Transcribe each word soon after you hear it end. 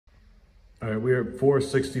All right, we are at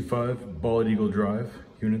 465 Bald Eagle Drive,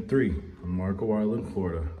 Unit 3 on Marco Island,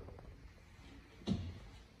 Florida.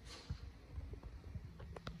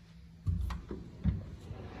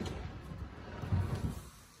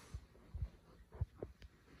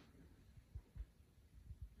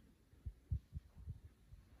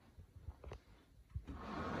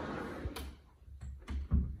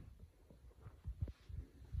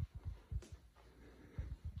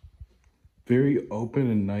 Very open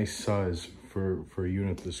and nice size for a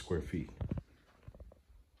unit this square feet.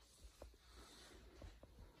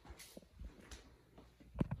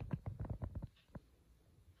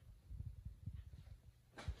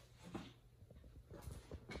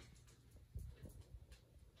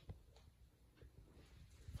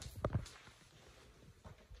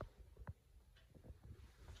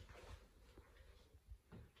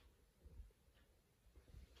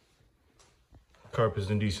 Carpet's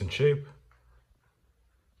in decent shape.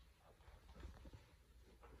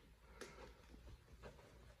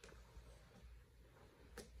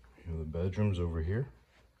 Here are the bedrooms over here.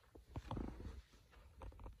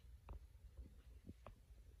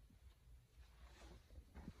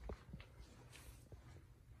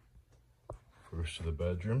 First of the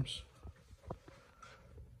bedrooms.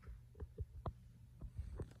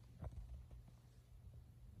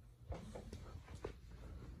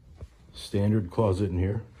 Standard closet in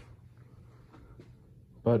here,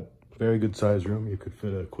 but very good size room. You could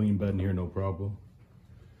fit a queen bed in here, no problem.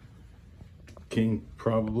 King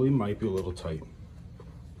probably might be a little tight.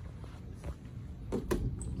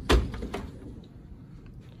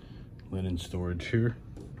 Linen storage here.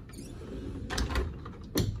 Here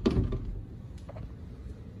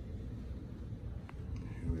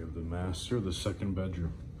we have the master, the second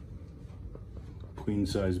bedroom. Queen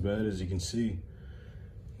size bed, as you can see.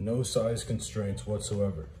 No size constraints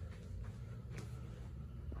whatsoever.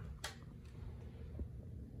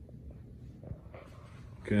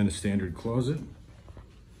 Okay, and a standard closet.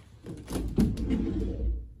 Let's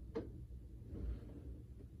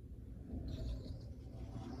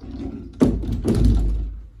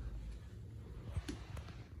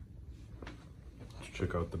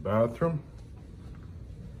check out the bathroom.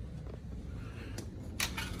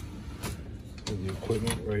 With the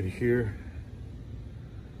equipment right here.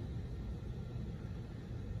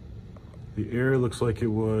 The air looks like it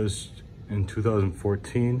was in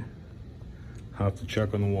 2014. I'll have to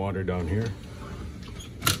check on the water down here.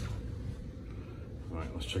 All right,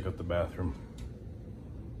 let's check out the bathroom.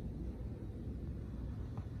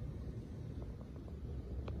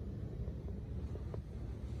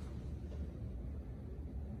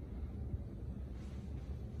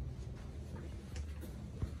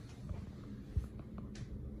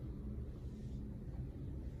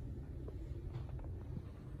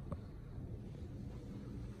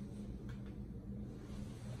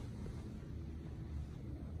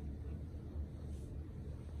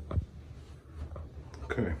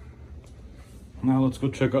 Okay, now let's go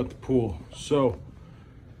check out the pool. So,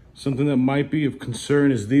 something that might be of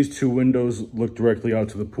concern is these two windows look directly out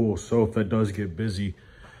to the pool. So if that does get busy,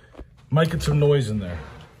 might get some noise in there.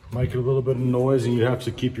 Might get a little bit of noise and you have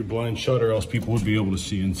to keep your blinds shut or else people would be able to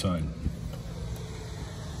see inside.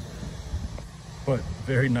 But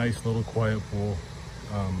very nice little quiet pool.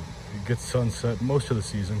 It gets sunset most of the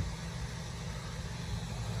season.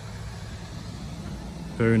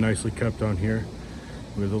 Very nicely kept down here.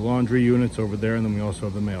 We have the laundry units over there, and then we also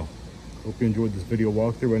have the mail. Hope you enjoyed this video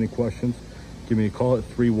walkthrough. Any questions, give me a call at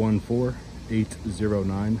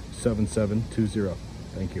 314-809-7720.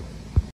 Thank you.